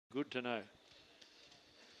Good to Know.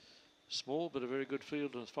 Small but a very good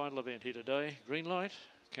field in the final event here today. Green light,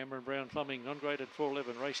 Cameron Brown Plumbing, non-graded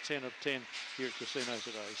 411, race 10 of 10 here at Casino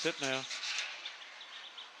today. Set now.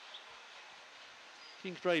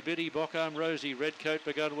 Kingsbury Biddy, Bockarm Rosie, Redcoat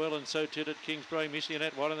begun well and so did it. Kingsbury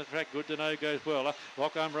Missionette, wide on the track, Good to Know goes well.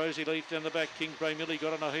 Bockarm Rosie leads down the back. Kingsbury Millie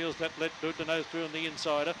got on her heels, that let Good to Know through on the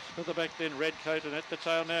insider. At the back then Redcoat, and at the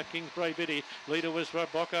tail now Kingsbury Biddy. Leader was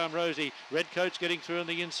Bockarm Rosie. Redcoat's getting through on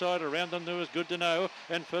the inside. Around them there was Good to Know,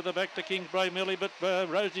 and further back to Kingsbury Millie, but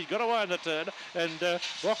Rosie's got away in the turn, and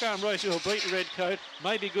Bockarm Rosie will beat Redcoat.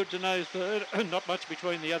 Maybe Good to Know third. Not much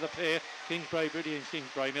between the other pair, Kingsbury Biddy and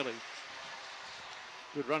Kingsbury Millie.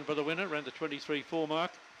 Good run for the winner, around the 23.4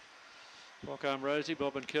 mark. Bockarm Rosie,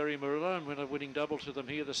 Bob and Kerry Murillo, and a winning double to them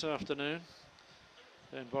here this afternoon.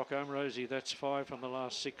 And Bockarm Rosie, that's 5 from the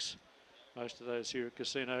last 6. Most of those here at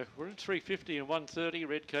Casino. We're in 350 and 130.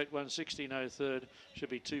 Redcoat 160, no third. Should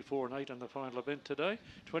be 2, 4 and 8 in the final event today.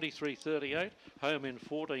 23.38. Home in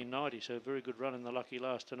 14.90. So very good run in the lucky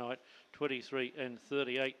last tonight. 23 and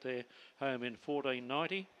 38 there. Home in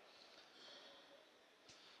 14.90.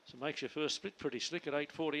 So makes your first split pretty slick at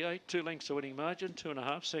 8.48. 2 lengths to winning margin,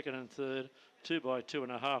 2.5, second and third, 2 by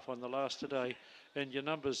 2.5 on the last today. And your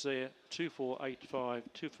numbers there, 2, 4, 8, 5,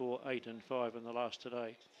 2, 4, 8 and 5 in the last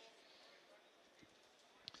today.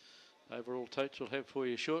 Overall totes we'll have for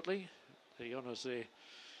you shortly. The honours there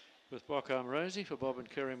with Bockarm Rosie for Bob and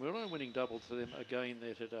Kerry Muller, winning double for them again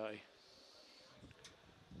there today.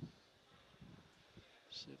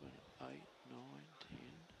 7, 8.